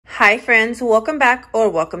Hi friends, welcome back or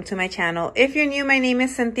welcome to my channel. If you're new, my name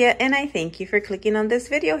is Cynthia and I thank you for clicking on this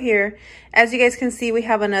video here. As you guys can see, we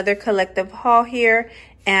have another collective haul here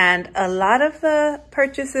and a lot of the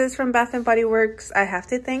purchases from Bath & Body Works. I have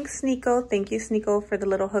to thank Sneeko. Thank you, Sneeko, for the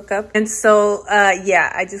little hookup. And so,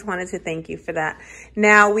 yeah, I just wanted to thank you for that.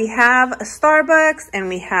 Now we have a Starbucks and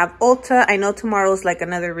we have Ulta. I know tomorrow's like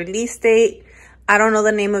another release date. I don't know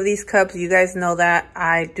the name of these cups. You guys know that.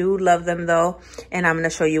 I do love them though. And I'm going to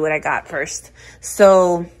show you what I got first.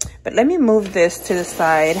 So, but let me move this to the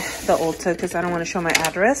side, the Ulta, because I don't want to show my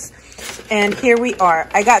address. And here we are.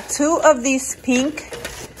 I got two of these pink,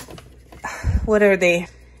 what are they?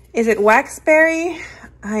 Is it Waxberry?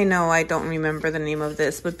 I know I don't remember the name of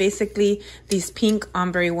this, but basically these pink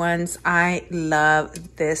ombre ones, I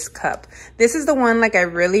love this cup. This is the one like I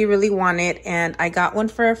really wanted, and I got one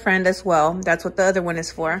for a friend as well. That's what the other one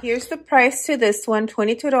is for. Here's the price to this one,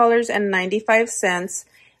 $22.95.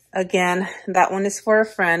 Again, that one is for a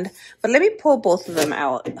friend, but let me pull both of them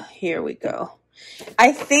out. Here we go.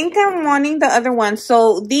 I think I'm wanting the other one.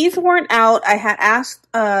 So these weren't out. I had asked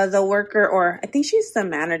the worker, or I think she's the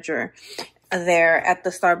manager there at the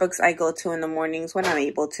Starbucks I go to in the mornings when I'm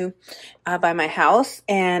able to, by my house,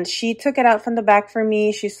 and she took it out from the back for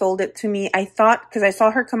me. She sold it to me. I thought, because I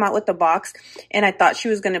saw her come out with the box, and I thought she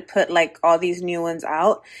was going to put like all these new ones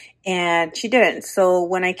out, and she didn't. So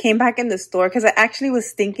when I came back in the store, because I actually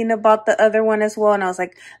was thinking about the other one as well, and I was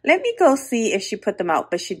like, let me go see if she put them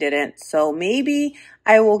out, but she didn't. So maybe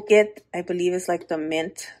I will get, I believe it's like the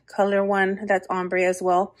mint color one that's ombre as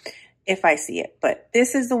well, if I see it. But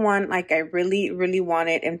this is the one like I really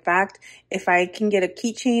wanted. In fact, if I can get a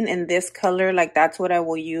keychain in this color, like that's what I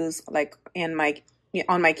will use like in my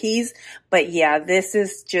on my keys. But yeah, this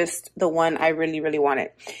is just the one I really wanted.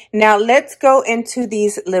 Now let's go into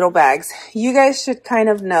these little bags. You guys should kind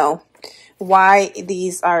of know why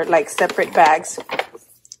these are like separate bags.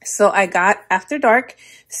 So I got After Dark.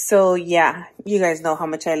 So yeah, you guys know how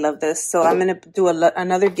much I love this. So I'm going to do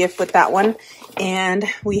another gift with that one. And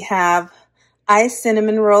we have Iced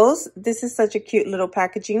Cinnamon Rolls. This is such a cute little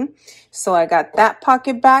packaging. So I got that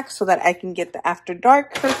pocket back so that I can get the After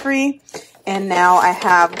Dark for free. And now I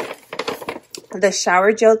have the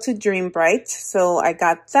Shower Gel to Dream Bright. So I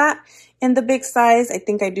got that in the big size. I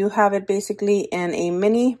think I do have it basically in a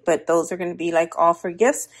mini, but those are going to be like all for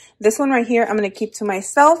gifts. This one right here, I'm going to keep to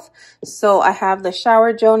myself. So I have the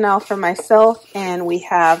shower gel now for myself, and we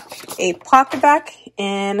have a pocket back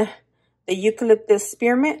in the eucalyptus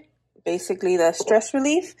spearmint, basically the stress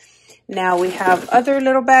relief. Now we have other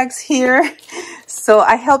little bags here. So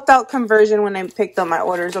I helped out conversion when I picked up my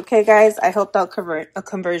orders. Okay, guys, I helped out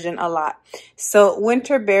conversion a lot. So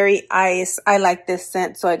Winter Berry Ice, I like this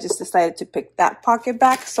scent, so I just decided to pick that pocket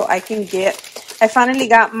back so I can get, I finally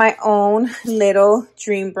got my own little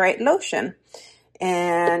Dream Bright lotion.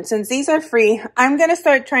 And since these are free, I'm going to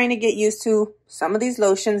start trying to get used to some of these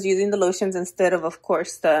lotions, using the lotions instead of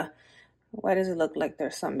course, the, why does it look like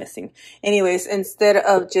there's some missing? Anyways, instead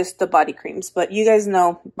of just the body creams. But you guys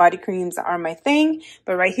know body creams are my thing.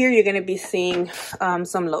 But right here, you're going to be seeing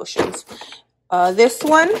some lotions. This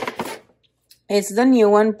one is the new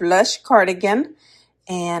one, Blush Cardigan.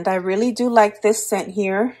 And I really do like this scent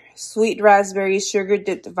here. Sweet Raspberry, Sugar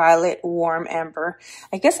Dipped Violet, Warm Amber.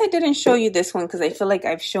 I guess I didn't show you this one because I feel like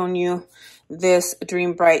I've shown you this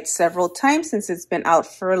Dream Bright several times since it's been out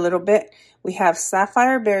for a little bit. We have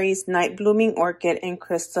Sapphire Berries, Night Blooming Orchid, and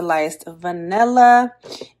Crystallized Vanilla.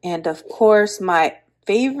 And of course, my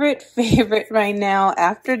favorite right now,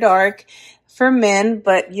 After Dark for men,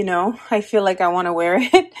 but you know, I feel like I want to wear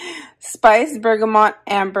it. Spice, Bergamot,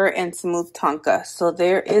 Amber, and Smooth Tonka. So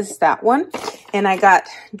there is that one. And I got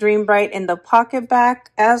Dream Bright in the pocket back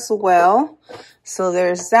as well. So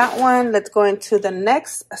there's that one. Let's go into the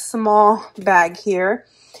next small bag here.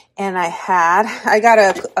 And I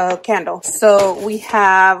got a candle. So we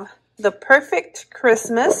have the Perfect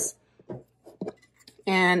Christmas.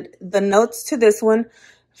 And the notes to this one,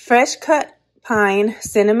 fresh cut pine,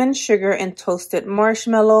 cinnamon sugar, and toasted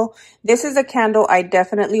marshmallow. This is a candle I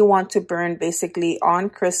definitely want to burn basically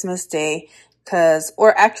on Christmas Day.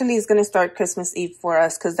 Or actually it's going to start Christmas Eve for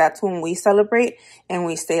us because that's when we celebrate and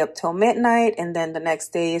we stay up till midnight. And then the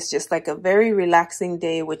next day is just like a very relaxing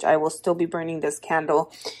day, which I will still be burning this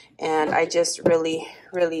candle. And I just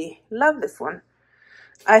really love this one.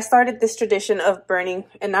 I started this tradition of burning,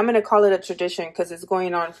 and I'm going to call it a tradition because it's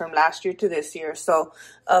going on from last year to this year. So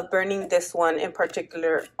burning this one in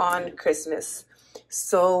particular on Christmas.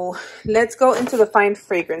 So let's go into the fine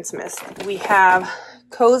fragrance mist. We have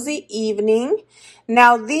Cozy Evening.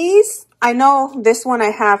 Now these I know this one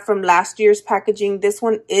I have from last year's packaging. This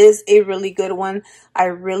one is a really good one. I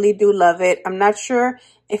really do love it. I'm not sure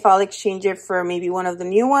if I'll exchange it for maybe one of the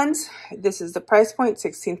new ones. This is the price point,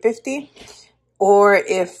 $16.50, or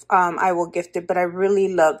if I will gift it, but I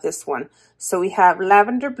really love this one. So we have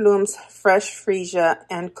Lavender Blooms, Fresh Freesia,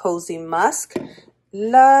 and Cozy Musk.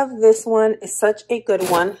 Love this one. It's such a good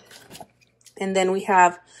one. And then we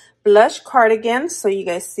have Blush Cardigan. So you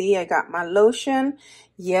guys see I got my lotion.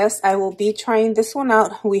 Yes, I will be trying this one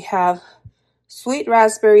out. We have Sweet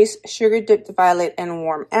Raspberries, Sugar Dipped Violet, and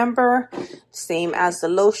Warm Amber. Same as the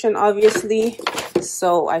lotion, obviously.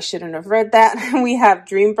 So I shouldn't have read that. We have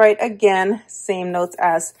Dream Bright again. Same notes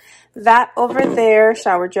as that over there.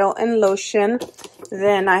 Shower gel and lotion.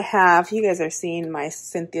 Then I have, you guys are seeing my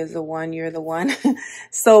Cynthia's the one, you're the one.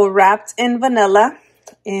 So Wrapped in Vanilla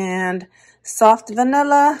and Soft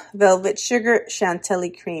Vanilla, Velvet Sugar,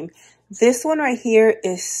 Chantilly Cream. This one right here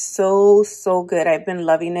is so, so good. I've been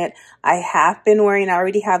loving it. I have been wearing, I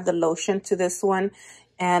already have the lotion to this one,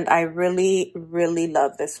 and I really, really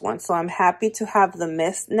love this one. So I'm happy to have the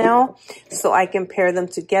mist now so I can pair them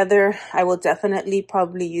together. I will definitely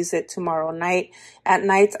probably use it tomorrow night. At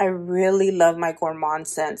nights, I really love my gourmand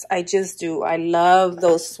scents. I just do. I love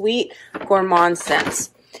those sweet gourmand scents.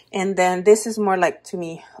 And then this is more like, to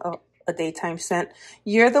me, a daytime scent.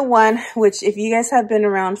 You're the One, which if you guys have been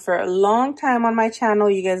around for a long time on my channel,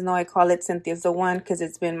 you guys know I call it Cynthia's the One because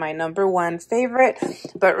it's been my #1 favorite.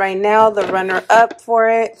 But right now the runner up for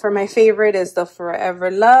it, for my favorite, is the Forever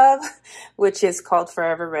Love, which is called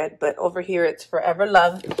Forever Red, but over here it's Forever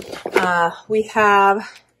Love. We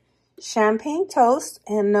have Champagne Toast,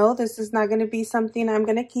 and no, this is not going to be something I'm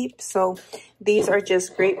going to keep. So these are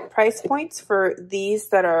just great price points for these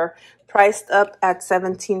that are priced up at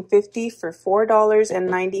 $17.50 for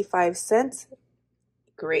 $4.95.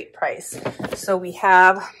 Great price. So we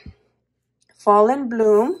have Fallen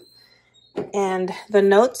Bloom, and the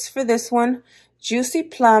notes for this one: Juicy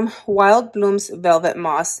Plum, Wild Blooms, Velvet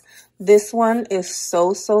Moss. This one is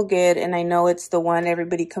so, so good, and I know it's the one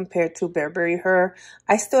everybody compared to Burberry Her.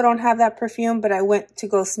 I still don't have that perfume, but I went to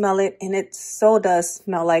go smell it, and it so does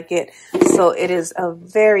smell like it. So it is a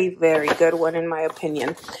very, very good one in my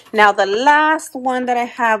opinion. Now, the last one that I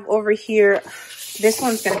have over here, this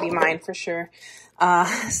one's going to be mine for sure.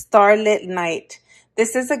 Starlit Night.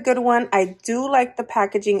 This is a good one. I do like the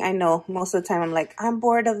packaging. I know most of the time I'm like, I'm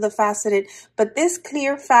bored of the faceted, but this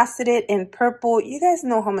clear faceted in purple, you guys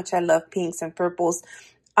know how much I love pinks and purples.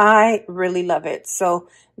 I really love it. So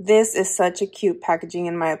this is such a cute packaging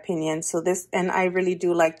in my opinion. So this, and I really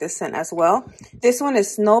do like this scent as well. This one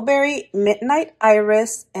is Snowberry, Midnight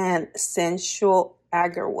Iris, and Sensual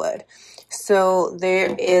Agarwood. So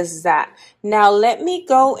there is that. Now let me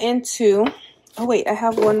go into, oh wait, I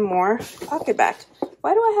have one more pocket back.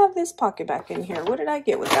 Why do I have this pocket back in here? What did I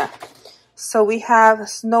get with that? So we have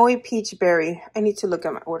Snowy Peach Berry. I need to look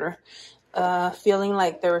at my order. Feeling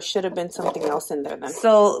like there should have been something else in there then.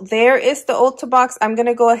 So there is the Ulta box. I'm going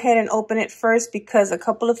to go ahead and open it first because a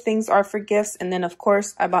couple of things are for gifts. And then, of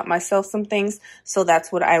course, I bought myself some things. So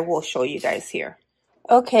that's what I will show you guys here.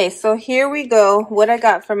 Okay, so here we go. What I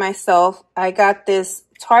got for myself. I got this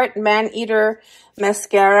Tarte Man-Eater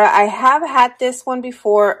mascara. I have had this one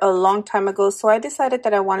before a long time ago, so I decided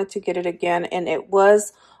that I wanted to get it again, and it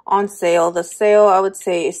was on sale. The sale, I would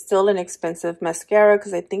say, is still an expensive mascara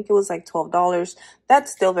because I think it was like $12.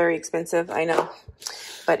 That's still very expensive, I know.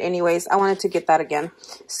 But anyways, I wanted to get that again.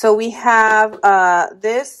 So we have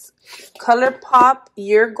this ColourPop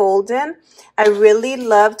You're Golden. I really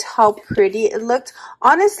loved how pretty it looked.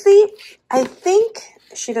 Honestly, I think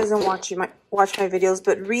she doesn't watch my videos,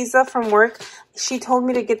 but Riza from work, she told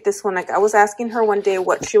me to get this one. Like, I was asking her one day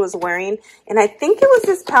what she was wearing, and I think it was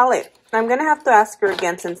this palette. I'm gonna have to ask her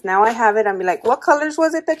again since now I have it. I'm be like, what colors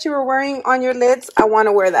was it that you were wearing on your lids? I want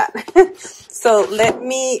to wear that. So let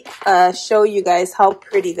me show you guys how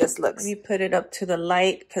pretty this looks. We put it up to the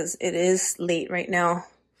light because it is late right now.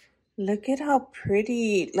 Look at how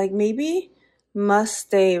pretty. Like, maybe Must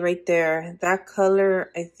Stay right there. That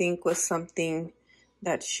color, I think, was something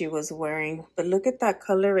that she was wearing. But look at that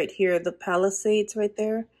color right here, the Palisades right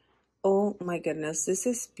there. Oh my goodness, this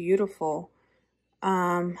is beautiful.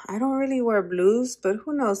 I don't really wear blues, but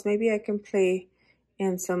who knows, maybe I can play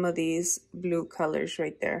in some of these blue colors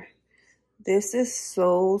right there. This is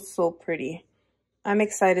so, so pretty. I'm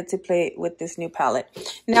excited to play with this new palette.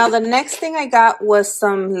 Now, the next thing I got was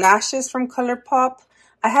some lashes from ColourPop.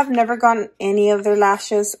 I have never gotten any of their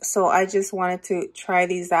lashes, so I just wanted to try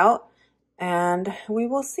these out. And we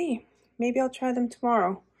will see. Maybe I'll try them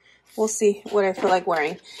tomorrow. We'll see what I feel like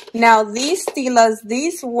wearing. Now, these Stilas,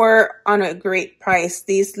 these were on a great price.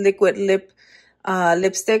 These liquid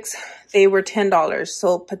lipsticks, they were $10.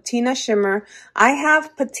 So patina shimmer. I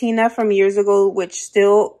have patina from years ago, which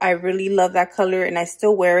still, I really love that color and I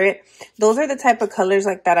still wear it. Those are the type of colors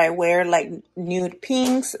like that I wear, like nude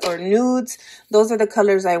pinks or nudes. Those are the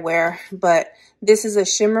colors I wear, but this is a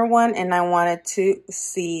shimmer one and I wanted to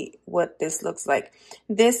see what this looks like.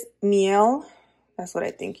 This Miel, that's what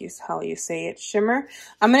I think is how you say it, shimmer.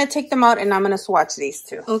 I'm going to take them out and I'm going to swatch these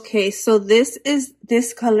two. Okay, so this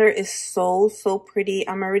color is so pretty.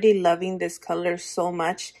 I'm already loving this color so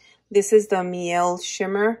much. This is the Miel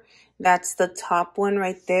shimmer. That's the top one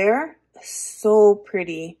right there. So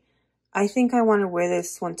pretty. I think I want to wear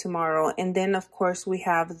this one tomorrow. And then, of course, we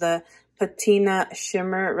have the patina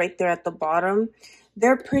shimmer right there at the bottom.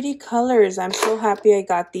 They're pretty colors. I'm so happy I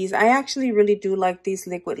got these. I actually really do like these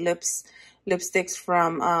liquid lipsticks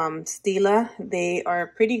from Stila. They are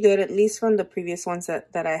pretty good, at least from the previous ones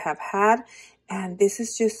that I have had. And this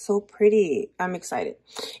is just so pretty. I'm excited.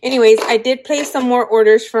 Anyways, I did place some more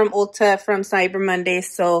orders from Ulta from Cyber Monday.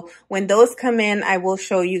 So when those come in, I will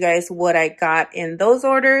show you guys what I got in those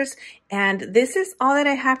orders. And this is all that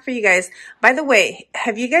I have for you guys. By the way,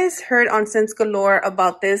 have you guys heard on Sense Galore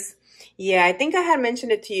about this? Yeah, I think I had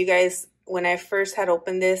mentioned it to you guys when I first had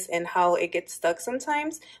opened this and how it gets stuck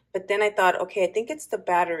sometimes. But then I thought, okay, I think it's the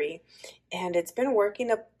battery. And it's been working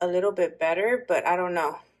up a little bit better, but I don't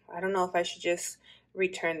know. I don't know if I should just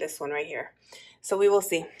return this one right here. So we will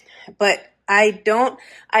see. But I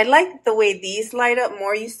like the way these light up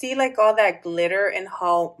more. You see like all that glitter and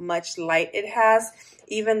how much light it has.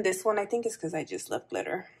 Even this one, I think it's because I just love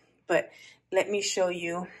glitter. But let me show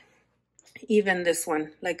you even this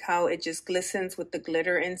one, like how it just glistens with the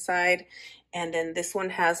glitter inside. And then this one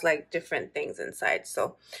has like different things inside.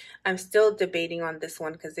 So I'm still debating on this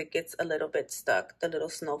one because it gets a little bit stuck, the little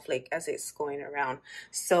snowflake as it's going around.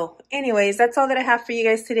 So anyways, that's all that I have for you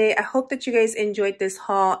guys today. I hope that you guys enjoyed this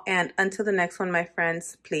haul. And until the next one, my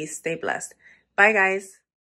friends, please stay blessed. Bye, guys.